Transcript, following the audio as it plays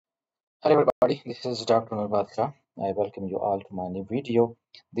Hello everybody, this is Dr. Nurbadsha. I welcome you all to my new video.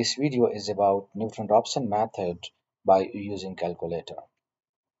 This video is about Newton Raphson method by using calculator.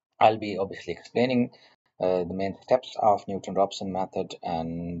 I'll be obviously explaining the main steps of Newton Raphson method,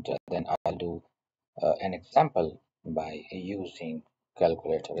 and then I'll do an example by using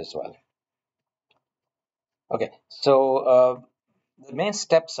calculator as well. Okay, so the main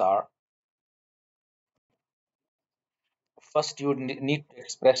steps are: first, you need to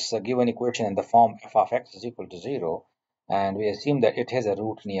express a given equation in the form f of x is equal to 0, and we assume that it has a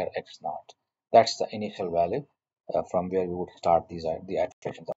root near x naught. That's the initial value from where we would start the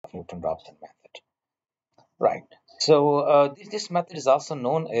iterations of Newton-Raphson method. Right. So this method is also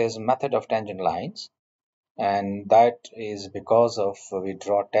known as method of tangent lines, and that is because of we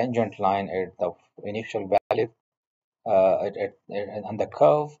draw tangent line at the initial value on the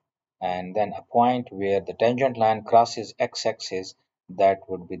curve, and then a point where the tangent line crosses x-axis. That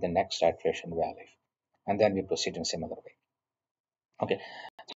would be the next iteration value, and then we proceed in similar way. Okay,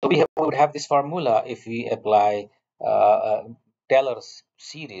 so we would have this formula if we apply Taylor's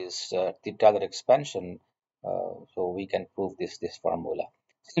series, the Taylor expansion. So we can prove this formula.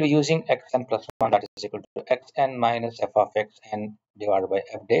 So we're using xn plus 1, that is equal to xn minus f of xn divided by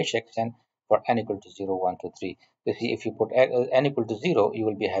f dash xn for n equal to 0, 1, 2, 3. You see, if you put n equal to 0, you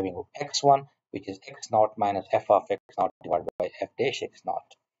will be having x1, which is x naught minus f of x naught divided by f dash x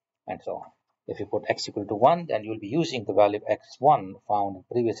naught, and so on. If you put x equal to 1, then you will be using the value of x1 found in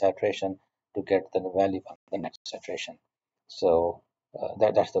previous iteration to get the value of the next iteration. So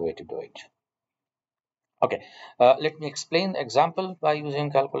that's the way to do it. Okay, let me explain the example by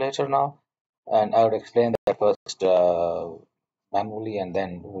using calculator now, and I would explain that first manually, and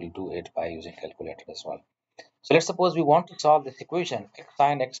then we'll do it by using calculator as well. So let's suppose we want to solve this equation x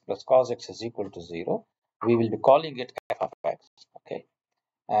sine x plus cos x is equal to 0. We will be calling it f of x. Okay,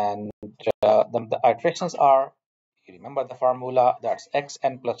 and the iterations are, you remember the formula, that's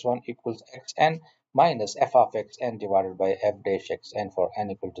xn plus 1 equals xn minus f of xn divided by f dash xn for n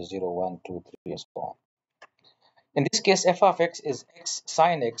equal to 0, 1, 2, 3, and so on. In this case, f of x is x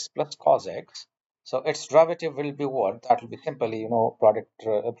sine x plus cos x. So its derivative will be what? That will be simply, product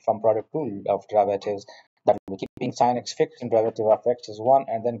from product rule of derivatives. That will be keeping sine x fixed and derivative of x is 1,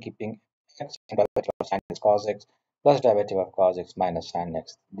 and then keeping x and derivative of sine x cos x plus derivative of cos x minus sine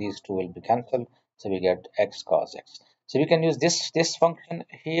x. These two will be cancelled, so we get x cos x. So we can use this function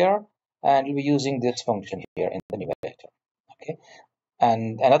here, and we'll be using this function here in the numerator. Okay.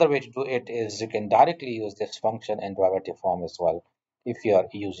 And another way to do it is you can directly use this function in derivative form as well if you are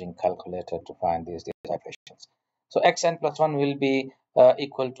using calculator to find these equations. So xn plus 1 will be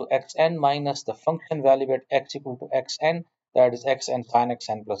equal to xn minus the function value at x equal to xn, that is xn sine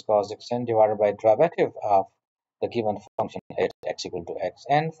xn plus cos xn divided by derivative of the given function at x equal to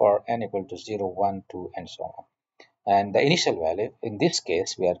xn for n equal to 0, 1, 2, and so on. And the initial value, in this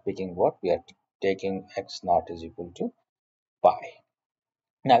case, we are picking what? We are taking x naught is equal to pi.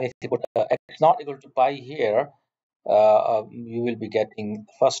 Now, if you put x not equal to pi here, you will be getting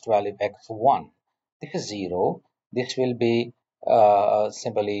the first value of x1. This is 0. This will be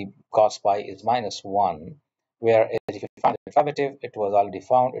simply cos pi is minus 1. Whereas if you find the derivative, it was already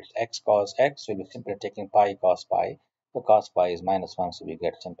found. It's x cos x. We'll be simply taking pi cos pi. So cos pi is minus 1. So we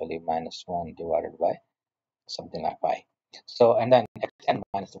get simply minus 1 divided by something like pi. So, and then xn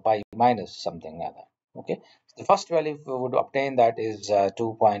minus pi minus something like that. Okay, the first value we would obtain, that is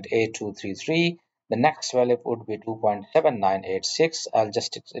 2.8233. The next value would be 2.7986. I'll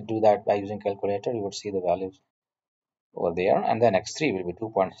just do that by using calculator. You would see the values over there, and then x3 will be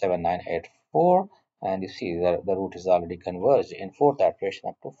 2.7984, and you see the root is already converged in fourth iteration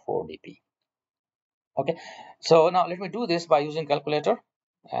up to 4 dp. Okay, so now let me do this by using calculator,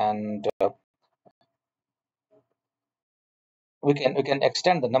 and we can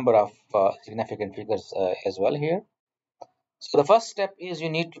extend the number of significant figures as well here. So the first step is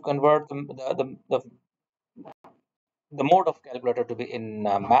you need to convert the mode of calculator to be in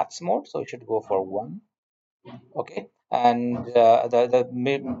maths mode. So you should go for 1. Okay, and the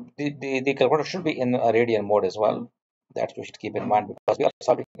calculator should be in a radian mode as well. That you should keep in mind, because we are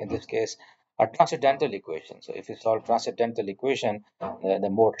solving in this case a transcendental equation. So if you solve transcendental equation, the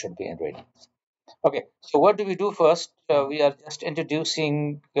mode should be in radians. Okay, so what do we do first? We are just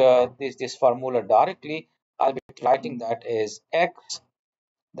introducing this formula directly. I'll be writing that as x,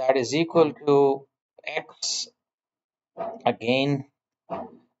 that is equal to x again,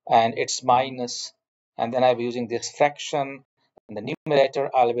 and it's minus, and then I'll be using this fraction in the numerator.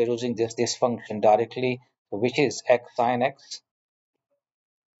 I'll be using this function directly, which is x sine x.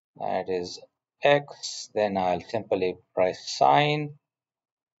 That is x. Then I'll simply press sine,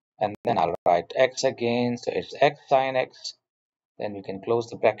 and then I'll write x again. So it's x sine x. Then we can close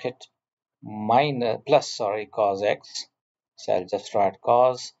the bracket, minus plus, sorry, cos x. So I'll just write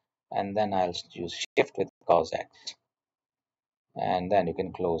cos, and then I'll use shift with cos x, and then you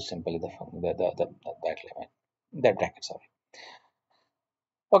can close simply that limit, that bracket. Sorry.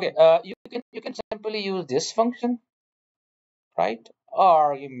 Okay. You can simply use this function, right?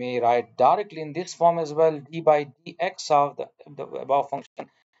 Or you may write directly in this form as well, d by dx of the above function.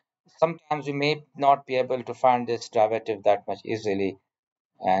 Sometimes you may not be able to find this derivative that much easily,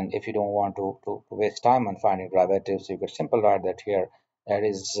 and if you don't want to waste time on finding derivatives, you could simply write that here. That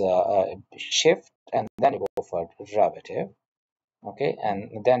is shift, and then you go for derivative. Okay,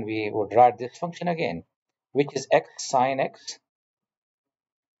 and then we would write this function again, which is x sine x.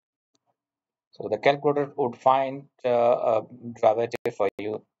 So the calculator would find a derivative for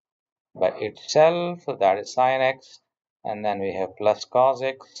you by itself. So that is sine x, and then we have plus cos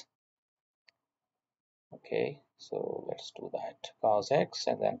x. Okay, so let's do that. Cos x,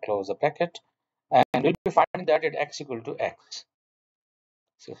 and then close the bracket, and we'll be finding that at x equal to x.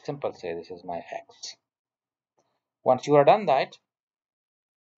 So simple, say this is my x. Once you are done that,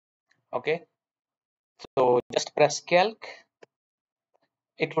 okay, so just press calc.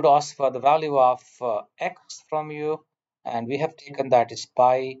 It would ask for the value of x from you, and we have taken that is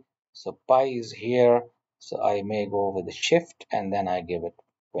pi. So pi is here. So I may go with the shift, and then I give it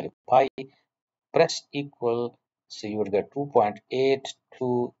value pi. Press equal. So you would get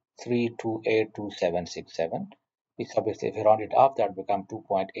 2.82328767. Which obviously, if you round it up, that would become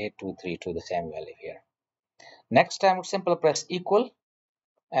 2.8232, the same value here. Next time, we simply press equal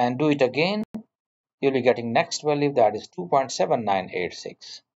and do it again. You'll be getting next value, that is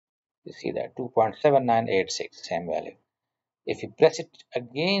 2.7986. You see that 2.7986, same value. If you press it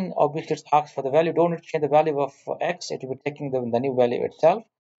again, obviously it asks for the value. Don't change the value of x. It will be taking the new value itself,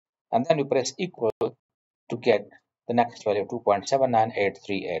 and then you press equal to get the next value,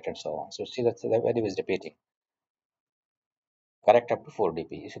 2.79838, and so on. So see that the value is repeating. Correct up to 4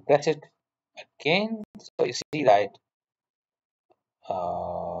 dp. If you press it again, so you see that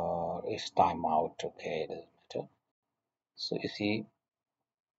it's timeout. Okay, it doesn't matter. So you see,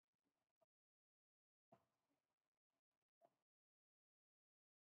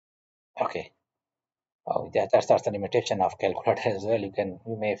 okay. Oh, that's the limitation of calculator as well.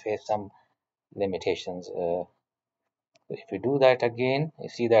 You may face some limitations. If we do that again, you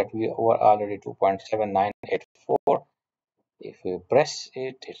see that we were already 2.7984. If we press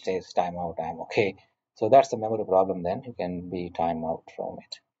it, it says timeout. I'm okay. So that's the memory problem. Then you can be timeout from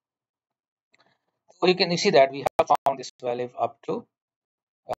it. So you see that we have found this value up to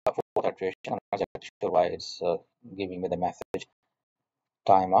fourth iteration. I'm not exactly sure why it's giving me the message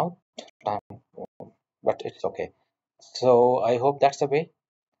timeout, time, but it's okay. So I hope that's the way.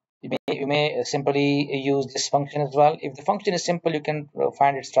 You may simply use this function as well. If the function is simple, you can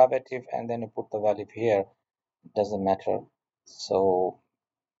find its derivative and then you put the value here. It doesn't matter. So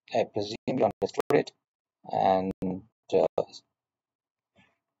I presume you understood it, and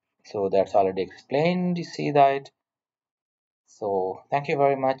so that's already explained. You see that. So thank you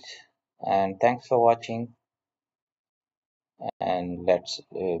very much, and thanks for watching. And let's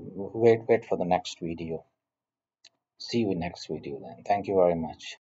wait for the next video. See you in next video then. Thank you very much.